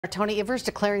Tony Evers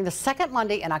declaring the second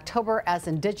Monday in October as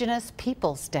Indigenous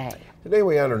Peoples Day. Today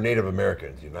we honor Native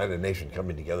Americans, the Oneida Nation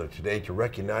coming together today to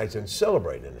recognize and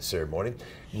celebrate in the ceremony.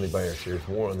 Emily Byers shares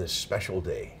more on this special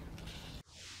day.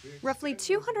 Roughly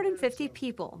 250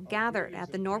 people gathered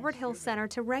at the Norwood Hill Center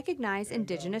to recognize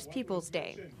Indigenous Peoples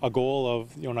Day. A goal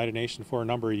of the Oneida Nation for a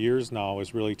number of years now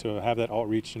is really to have that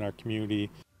outreach in our community.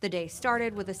 The day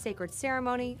started with a sacred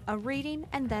ceremony, a reading,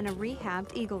 and then a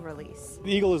rehabbed eagle release.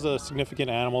 The eagle is a significant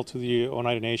animal to the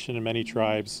Oneida Nation and many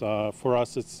tribes. For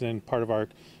us, it's in part of our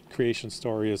creation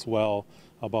story as well,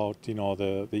 about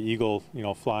the eagle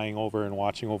flying over and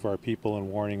watching over our people and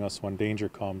warning us when danger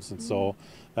comes, and so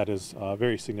that is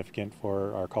very significant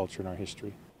for our culture and our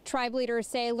history. Tribe leaders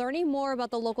say learning more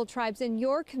about the local tribes in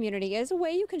your community is a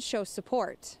way you can show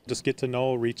support. Just get to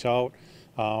know, reach out.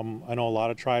 I know a lot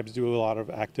of tribes do a lot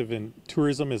of active in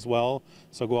tourism as well,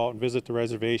 so go out and visit the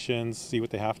reservations, see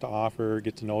what they have to offer,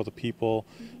 get to know the people.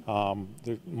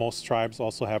 Most tribes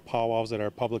also have powwows that are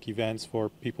public events for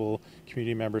people,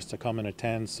 community members to come and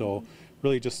attend, so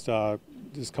really just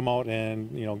come out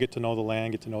and get to know the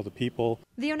land, get to know the people.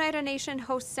 The Oneida Nation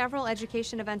hosts several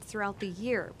education events throughout the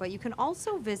year, but you can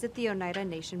also visit the Oneida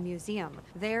Nation Museum.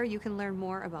 There you can learn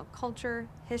more about culture,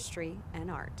 history,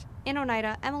 and art. In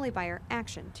Oneida, Emily Byer,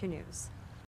 Action 2 News.